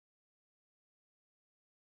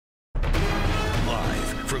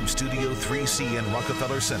From Studio 3C in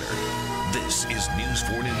Rockefeller Center, this is News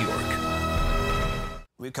 4 New York.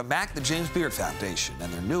 We come back to the James Beard Foundation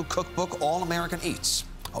and their new cookbook, All American Eats.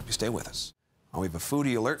 Hope you stay with us. We have a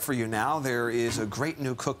foodie alert for you now. There is a great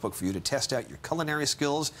new cookbook for you to test out your culinary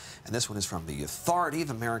skills, and this one is from the authority of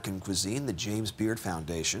American cuisine, the James Beard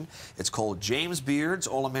Foundation. It's called James Beard's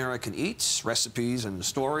All American Eats, recipes and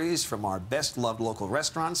stories from our best-loved local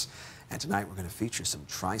restaurants. And tonight we're going to feature some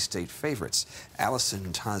tri-state favorites.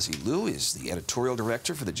 Alison Tozzi Liu is the editorial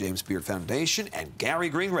director for the James Beard Foundation, and Gary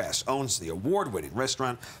Greengrass owns the award-winning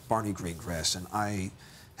restaurant Barney Greengrass. And I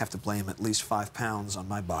have to blame at least 5 pounds on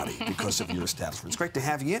my body because of your establishment. It's great to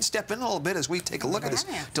have you in. Step in a little bit as we take a look at this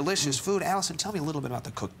delicious food. Alison, tell me a little bit about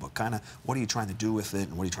the cookbook. Kind of what are you trying to do with it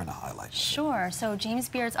and what are you trying to highlight? Sure. So James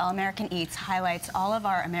Beard's All American Eats highlights all of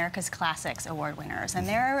our America's Classics award winners. And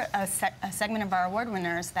they're a segment of our award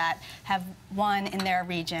winners that have won in their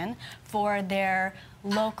region for their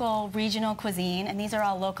local regional cuisine, and these are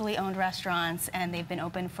all locally owned restaurants, and they've been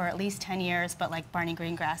open for at least 10 years, but like Barney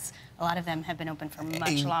Greengrass, a lot of them have been open for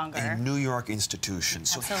much longer. A New York institution.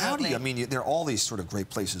 So Absolutely. How do you, I mean, there are all these sort of great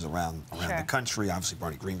places around the country. Obviously,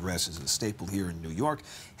 Barney Greengrass is a staple here in New York.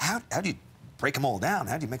 How do you break them all down?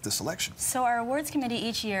 How do you make the selection? So our awards committee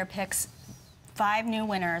each year picks 5 new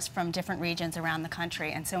winners from different regions around the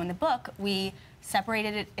country, and so in the book, we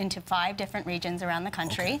separated it into 5 different regions around the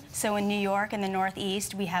country. Okay. So in New York and the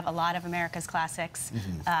Northeast, we have a lot of America's Classics.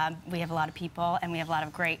 We have a lot of people, and we have a lot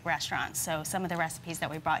of great restaurants. So some of the recipes that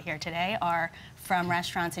we brought here today are from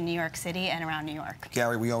restaurants in New York City and around New York.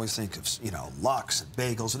 Gary, we always think of, you know, lox and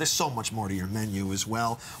bagels, and there's so much more to your menu as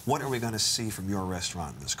well. What are we going to see from your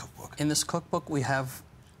restaurant in this cookbook? In this cookbook, we have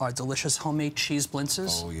our delicious homemade cheese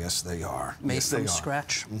blintzes. Oh, yes, they are. Made from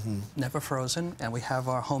scratch, never frozen. And we have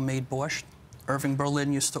our homemade borscht. Irving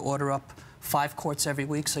Berlin used to order up 5 quarts every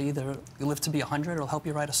week, so either you live to be 100 or it'll help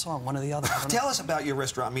you write a song, one or the other. Tell us about your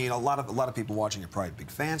restaurant. I mean, a lot of people watching are probably big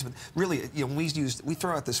fans, but really, you know, we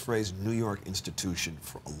throw out this phrase New York institution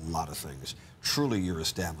for a lot of things. Truly, your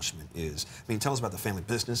establishment is. I mean, tell us about the family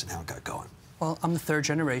business and how it got going. Well, I'm the 3rd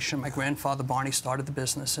generation. My grandfather, Barney, started the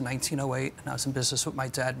business in 1908, and I was in business with my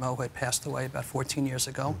dad, Mo, who had passed away about 14 years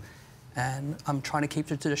ago. And I'm trying to keep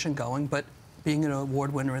the tradition going, but being an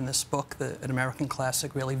award winner in this book, an American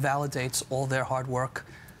classic, really validates all their hard work,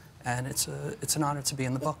 and it's an honor to be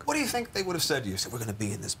in the book. What do you think they would have said to you? Said, we're going to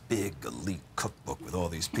be in this big, elite cookbook with all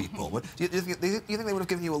these people. Do you think they would have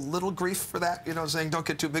given you a little grief for that? You know, saying don't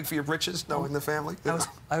get too big for your britches, knowing the family?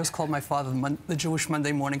 I was called my father the Jewish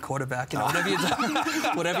Monday morning quarterback. You know,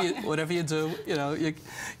 whatever you do, whatever you do, you know,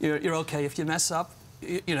 you're okay. If you mess up,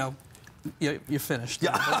 you know, you're finished.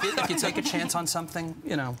 Yeah. If you take a chance on something,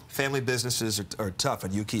 you know. Family businesses are tough,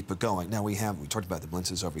 and you keep it going. Now we talked about the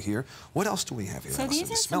blintzes over here. What else do we have here? So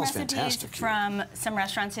these are some recipes from some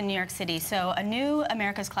restaurants in New York City. So a new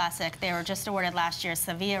America's Classic, they were just awarded last year,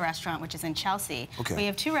 Sevilla restaurant, which is in Chelsea. Okay. We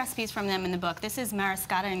have 2 recipes from them in the book. This is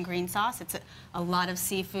mariscata and green sauce. It's a lot of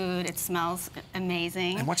seafood. It smells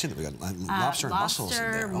amazing. And what's in it? We got lobster and mussels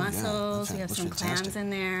in there. Mussels. We have some clams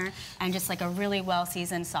in there, and just like a really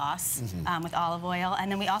well-seasoned sauce. With olive oil,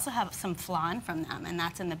 and then we also have some flan from them, and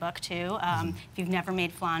that's in the book too. If you've never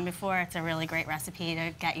made flan before, it's a really great recipe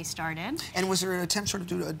to get you started. And was there an attempt sort of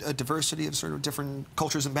to do a diversity of sort of different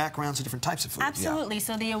cultures and backgrounds and different types of food? Absolutely. Yeah.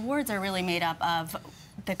 So the awards are really made up of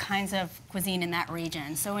the kinds of cuisine in that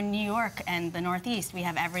region. So in New York and the Northeast, we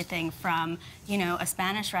have everything from, you know, a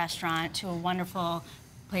Spanish restaurant to a wonderful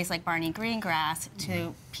place like Barney Greengrass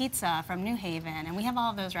to pizza from New Haven, and we have all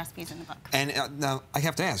of those recipes in the book. And now I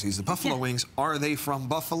have to ask, the buffalo wings, are they from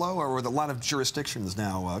Buffalo, or are a lot of jurisdictions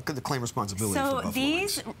now claim responsibility for buffalo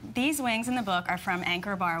wings? So these wings in the book are from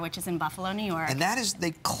Anchor Bar, which is in Buffalo, New York. And that is,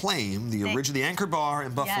 they claim, the Anchor Bar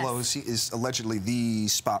in Buffalo is allegedly the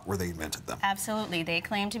spot where they invented them. Absolutely. They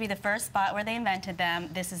claim to be the first spot where they invented them.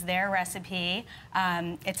 This is their recipe.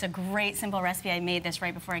 It's a great, simple recipe. I made this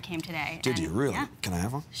right before I came today. Did you really? Yeah. Can I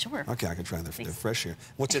have one? Sure. Okay, I can try them. They're fresh here.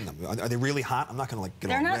 What's in them? Are they really hot? I'm not going to like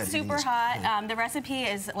get all red. They're not super hot. The recipe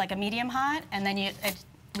is like a medium hot, and then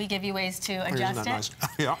we give you ways to adjust it. Nice?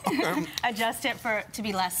 Yeah. Okay. Adjust it to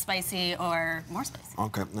be less spicy or more spicy.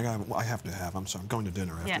 Okay. I have to have. I'm sorry. I'm going to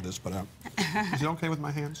dinner after this, but is it okay with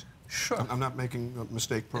my hands? Sure. I'm not making a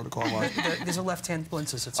mistake protocol-wise. There's a left-hand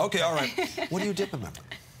blintzes. It's okay. All right. What do you dip them in?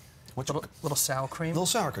 Little sour cream. Little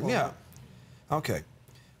sour cream. Yeah. Okay.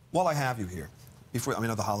 While I have you here. I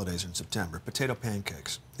know the holidays are in September. Potato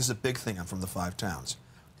pancakes. This is a big thing. I'm from the 5 towns.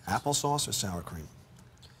 Applesauce or sour cream?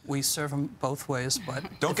 We serve them both ways, but...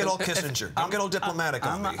 Don't get all Kissinger. Don't get all diplomatic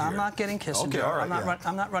on me here. I'm not getting Kissinger. Okay, all right,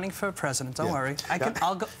 I'm not running for president. Don't worry.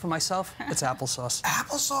 I'll go for myself. It's applesauce.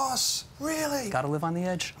 Applesauce? Really? Got to live on the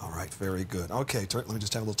edge. All right, very good. Okay, let me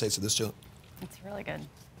just have a little taste of this, too. It's really good.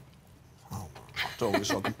 Oh, totally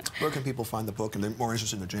welcome. Where can people find the book? And they're more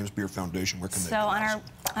interested in the James Beard Foundation. Where can they go?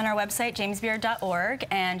 On our website, jamesbeard.org,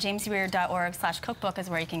 and jamesbeard.org/cookbook is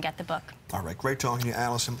where you can get the book. All right, great talking to you,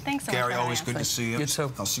 Alison. Thanks so Gary, much for always having good us. to see you. You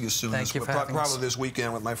too. I'll see you soon. Thank you for having us. Probably this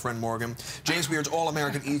weekend with my friend Morgan. James Beard's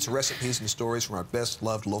All-American Eats, recipes and stories from our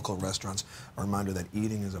best-loved local restaurants. A reminder that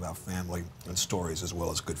eating is about family and stories as well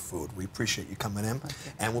as good food. We appreciate you coming in,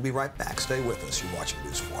 and we'll be right back. Stay with us. You're watching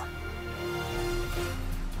News 4.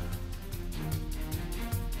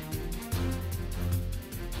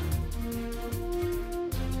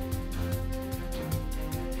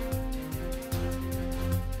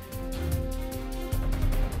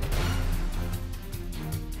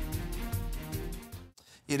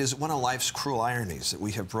 It is one of life's cruel ironies that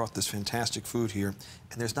we have brought this fantastic food here,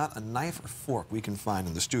 and there's not a knife or fork we can find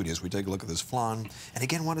in the studio as we take a look at this flan. And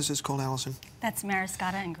again, what is this called, Alison? That's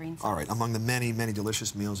mariscata and green sauce. All right, among the many, many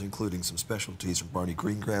delicious meals, including some specialties from Barney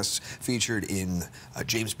Greengrass, featured in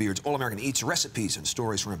James Beard's All-American Eats, recipes and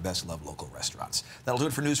stories from our best-loved local restaurants. That'll do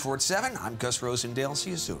it for News 4 at 7. I'm Gus Rosendale.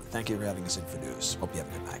 See you soon. Thank you for having us in for news. Hope you have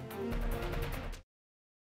a good night.